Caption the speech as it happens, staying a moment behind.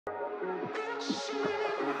What's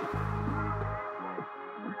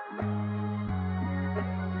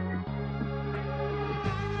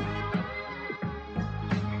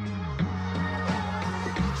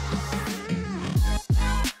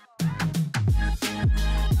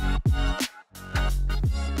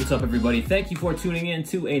up, everybody? Thank you for tuning in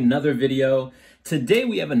to another video. Today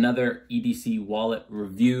we have another EDC wallet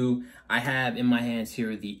review. I have in my hands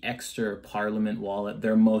here the Ekster Parliament wallet,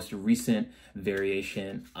 their most recent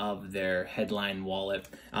variation of their headline wallet.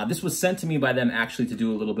 This was sent to me by them actually to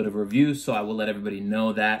do a little bit of a review, so I will let everybody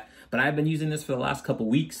know that. But I've been using this for the last couple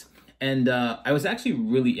weeks. And I was actually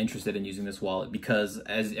really interested in using this wallet because,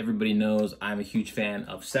 as everybody knows, I'm a huge fan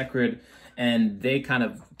of Secrid, and they kind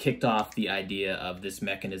of kicked off the idea of this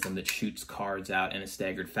mechanism that shoots cards out in a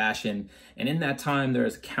staggered fashion. And in that time,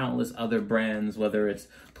 there's countless other brands, whether it's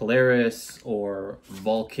Polaris or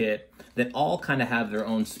Volkit, that all kind of have their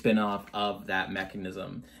own spin-off of that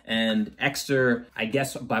mechanism. And Ekster, I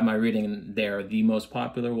guess by my reading, they're the most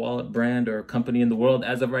popular wallet brand or company in the world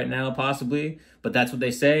as of right now, possibly. But that's what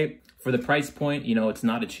they say. For the price point, you know, it's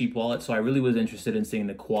not a cheap wallet, so I really was interested in seeing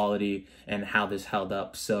the quality and how this held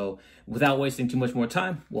up. So without wasting too much more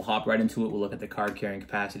time, we'll hop right into it. We'll look at the card carrying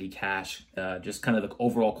capacity, cache, just kind of the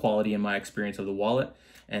overall quality in my experience of the wallet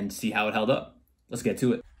and see how it held up. Let's get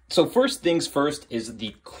to it. So first things first is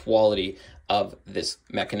the quality of this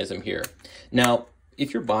mechanism here. Now,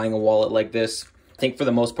 if you're buying a wallet like this, I think for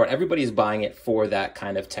the most part, everybody's buying it for that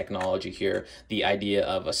kind of technology here, the idea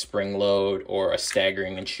of a spring load or a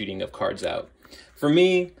staggering and shooting of cards out. For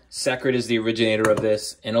me, Secrid is the originator of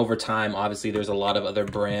this, and over time, obviously, there's a lot of other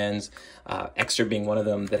brands, Ekster being one of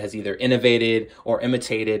them, that has either innovated or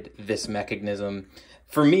imitated this mechanism.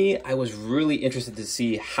 For me, I was really interested to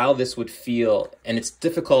see how this would feel, and it's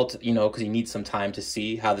difficult, you know, because you need some time to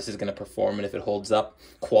see how this is going to perform and if it holds up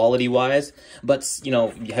quality-wise. But, you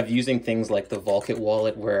know, you have using things like the Volkit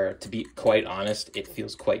wallet where, to be quite honest, it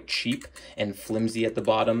feels quite cheap and flimsy at the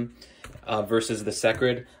bottom versus the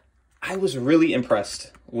Secrid. I was really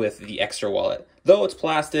impressed with the Ekster wallet. Though it's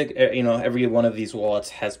plastic, you know, every one of these wallets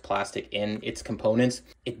has plastic in its components.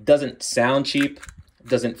 It doesn't sound cheap,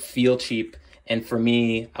 doesn't feel cheap. And for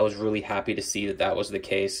me, I was really happy to see that that was the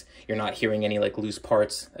case. You're not hearing any like loose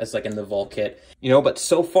parts as like in the Volkit, you know, but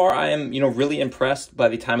so far I am, you know, really impressed by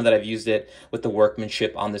the time that I've used it with the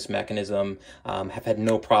workmanship on this mechanism. Have had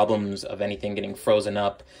no problems of anything getting frozen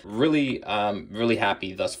up. Really, really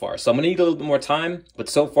happy thus far. So I'm gonna need a little bit more time, but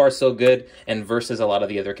so far so good. And versus a lot of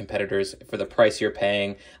the other competitors, for the price you're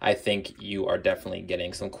paying, I think you are definitely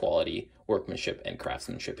getting some quality workmanship and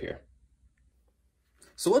craftsmanship here.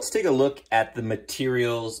 So let's take a look at the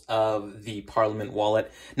materials of the Parliament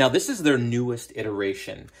wallet. Now, this is their newest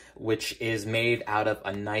iteration, which is made out of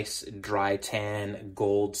a nice dry tan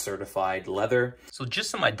gold certified leather. So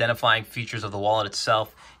just some identifying features of the wallet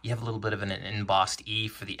itself. You have a little bit of an embossed E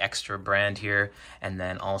for the Ekster brand here. And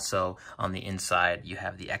then also on the inside, you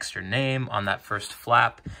have the Ekster name on that first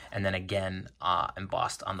flap. And then again,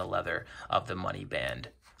 embossed on the leather of the money band.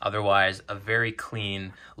 Otherwise, a very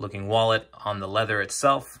clean looking wallet on the leather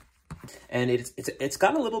itself. And it's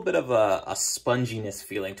got a little bit of a sponginess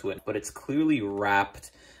feeling to it, but it's clearly wrapped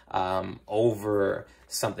over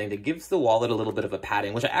something that gives the wallet a little bit of a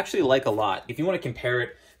padding, which I actually like a lot. If you want to compare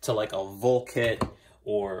it to like a Volkit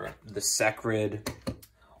or the Secrid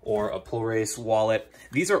or a Polaris wallet,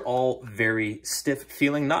 these are all very stiff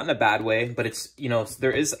feeling, not in a bad way, but it's, you know,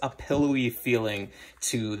 there is a pillowy feeling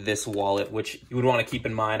to this wallet, which you would want to keep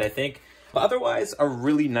in mind, I think. But otherwise, a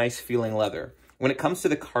really nice feeling leather. When it comes to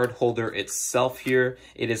the card holder itself here,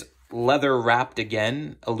 it is leather wrapped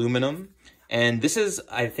again, aluminum. And this is,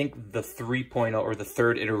 I think, the 3.0 or the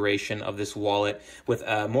third iteration of this wallet with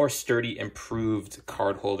a more sturdy, improved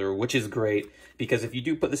card holder, which is great because if you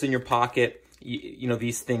do put this in your pocket, you know,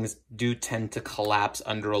 these things do tend to collapse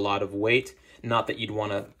under a lot of weight. Not that you'd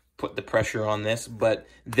want to put the pressure on this, but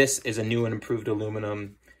this is a new and improved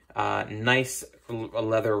aluminum, nice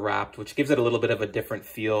leather wrapped, which gives it a little bit of a different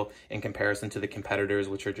feel in comparison to the competitors,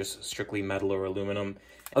 which are just strictly metal or aluminum.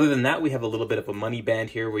 Other than that, we have a little bit of a money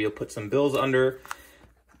band here where you'll put some bills under,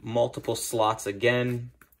 multiple slots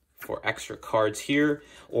again for extra cards here,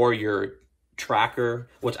 or your tracker,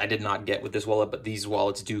 which I did not get with this wallet, but these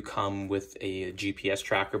wallets do come with a GPS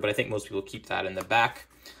tracker, but I think most people keep that in the back.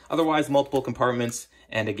 Otherwise, multiple compartments,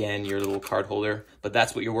 and again, your little card holder, but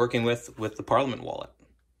that's what you're working with the Parliament wallet.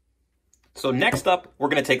 So next up, we're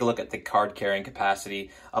going to take a look at the card carrying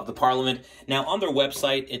capacity of the Parliament. Now on their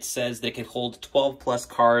website, it says they can hold 12 plus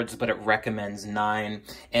cards, but it recommends 9.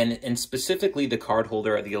 And specifically the card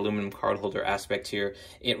holder, the aluminum card holder aspect here,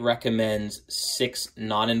 it recommends 6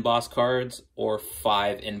 non-embossed cards or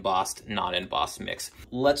 5 embossed, non-embossed mix.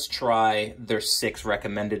 Let's try their 6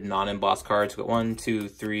 recommended non-embossed cards. We've got 1, 2,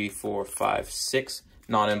 3, 4, 5, 6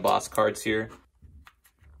 non-embossed cards here.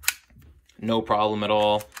 No problem at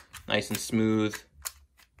all. Nice and smooth.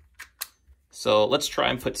 So let's try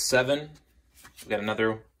and put 7. We've got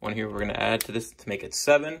another one here we're going to add to this to make it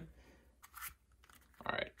 7.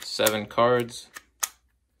 All right, 7 cards.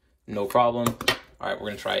 No problem. All right, we're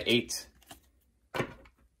going to try 8. All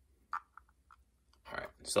right,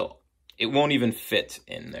 so it won't even fit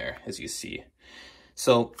in there, as you see.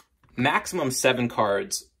 So maximum 7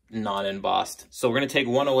 cards, non-embossed. So we're going to take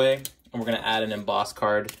 1 away, and we're going to add an embossed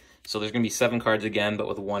card. So there's going to be 7 cards again, but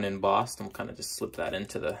with 1 embossed. And we'll kind of just slip that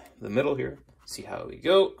into the middle here. See how we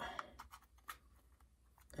go.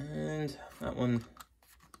 And that one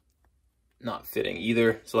not fitting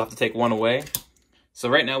either. So we'll have to take 1 away. So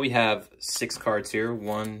right now we have 6 cards here.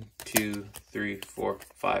 1, 2, 3, 4,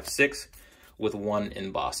 5, 6 with 1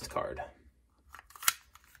 embossed card.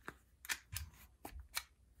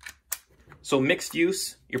 So mixed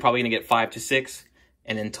use, you're probably going to get 5 to 6.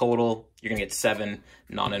 And in total, you're going to get 7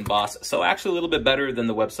 non-embossed. So actually a little bit better than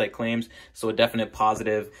the website claims. So a definite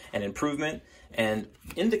positive and improvement. And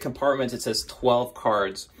in the compartments, it says 12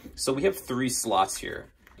 cards. So we have 3 slots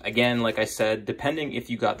here. Again, like I said, depending if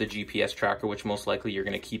you got the GPS tracker, which most likely you're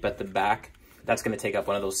going to keep at the back, that's going to take up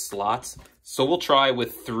one of those slots. So we'll try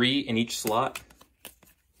with 3 in each slot.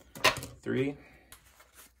 3.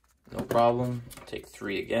 No problem. Take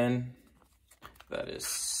 3 again. That is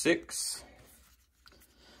 6.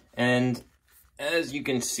 And as you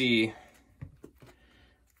can see,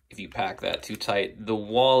 if you pack that too tight, the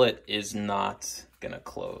wallet is not going to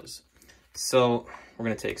close. So we're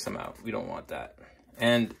going to take some out. We don't want that.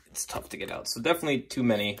 And it's tough to get out. So definitely too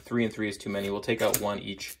many. 3 and 3 is too many. We'll take out 1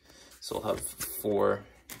 each. So we'll have 4.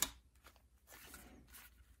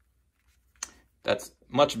 That's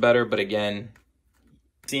much better. But again,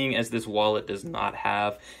 seeing as this wallet does not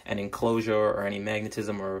have an enclosure or any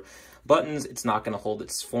magnetism or buttons, it's not going to hold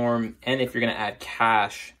its form. And if you're going to add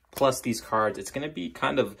cash plus these cards, it's going to be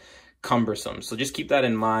kind of cumbersome. So just keep that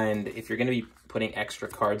in mind. If you're going to be putting extra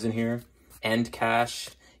cards in here and cash,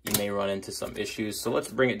 you may run into some issues. So let's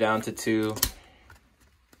bring it down to 2.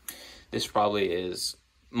 This probably is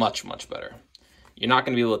much, much better. You're not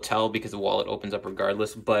going to be able to tell because the wallet opens up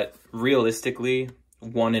regardless, but realistically,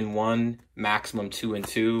 1 and 1, maximum 2 and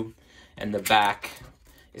 2, and the back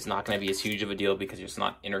is not going to be as huge of a deal because it's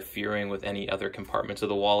not interfering with any other compartments of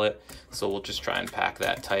the wallet. So we'll just try and pack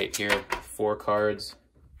that tight here. 4 cards,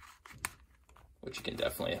 which you can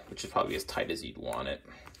definitely, which is probably as tight as you'd want it.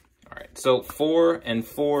 All right, so 4 and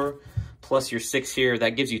 4 plus your 6 here,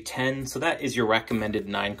 that gives you 10. So that is your recommended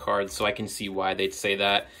 9 cards. So I can see why they'd say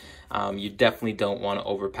that. You definitely don't want to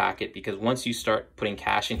overpack it because once you start putting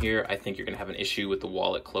cash in here, I think you're going to have an issue with the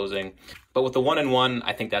wallet closing. But with the 1 and 1,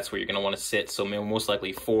 I think that's where you're going to want to sit. So most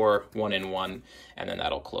likely 4, 1 and 1, and then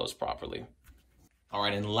that'll close properly. All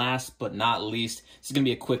right, and last but not least, this is going to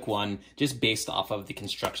be a quick one just based off of the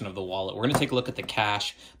construction of the wallet. We're going to take a look at the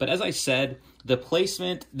cash. But as I said, the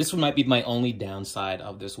placement, this one might be my only downside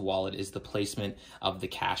of this wallet, is the placement of the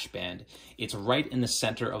cash band. It's right in the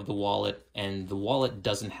center of the wallet, and the wallet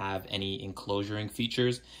doesn't have any enclosuring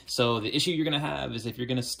features. So the issue you're going to have is if you're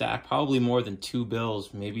going to stack probably more than 2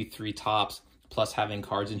 bills, maybe 3 tops, plus having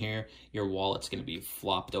cards in here, your wallet's going to be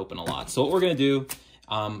flopped open a lot. So what we're going to do,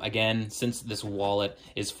 again, since this wallet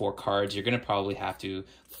is 4 cards, you're going to probably have to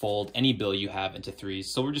fold any bill you have into 3s.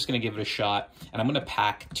 So we're just going to give it a shot, and I'm going to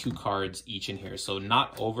pack 2 cards each in here. So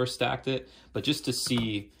not overstacked it, but just to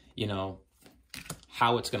see, you know,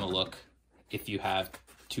 how it's going to look if you have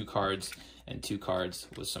 2 cards and 2 cards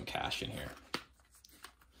with some cash in here.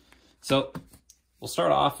 So we'll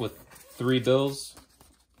start off with 3 bills.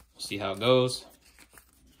 We'll see how it goes.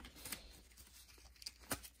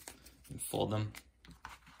 And fold them.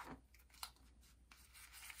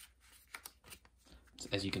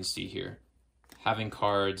 As you can see here, having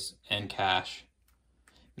cards and cash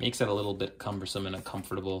makes it a little bit cumbersome and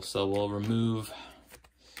uncomfortable. So we'll remove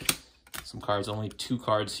some cards, only 2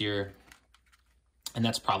 cards here. And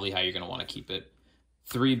that's probably how you're going to want to keep it.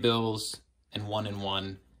 3 bills and 1 and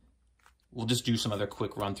 1. We'll just do some other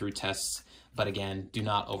quick run through tests. But again, do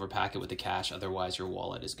not overpack it with the cash. Otherwise, your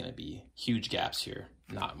wallet is going to be huge gaps here,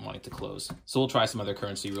 not wanting to close. So we'll try some other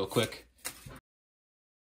currency real quick.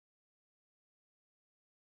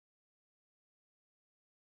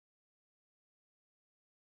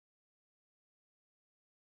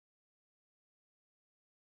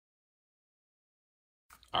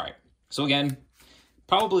 All right, so again,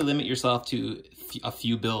 probably limit yourself to a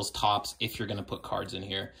few bills tops if you're gonna put cards in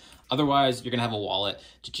here. Otherwise, you're gonna have a wallet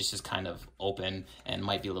that just is kind of open and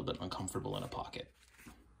might be a little bit uncomfortable in a pocket.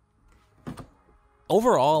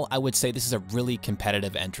 Overall, I would say this is a really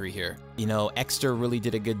competitive entry here. You know, Ekster really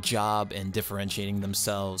did a good job in differentiating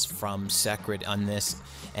themselves from Secrid on this,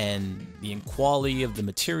 and the quality of the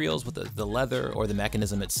materials with the leather or the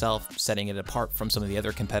mechanism itself, setting it apart from some of the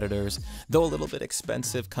other competitors. Though a little bit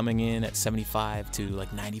expensive, coming in at 75 to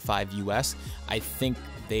like 95 US, I think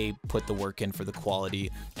they put the work in for the quality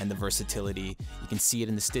and the versatility. You can see it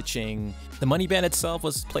in the stitching. The money band itself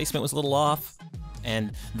placement was a little off.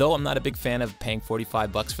 And though I'm not a big fan of paying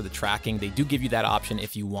 45 bucks for the tracking, they do give you that option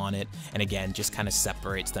if you want it. And again, just kind of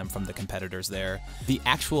separates them from the competitors there. The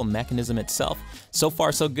actual mechanism itself, so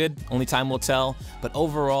far so good, only time will tell. But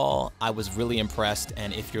overall, I was really impressed.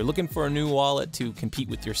 And if you're looking for a new wallet to compete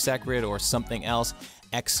with your Secrid or something else,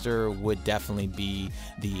 Ekster would definitely be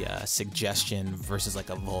the suggestion versus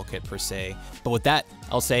like a Volkit per se. But with that,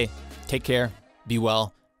 I'll say take care, be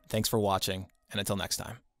well, thanks for watching, and until next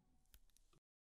time.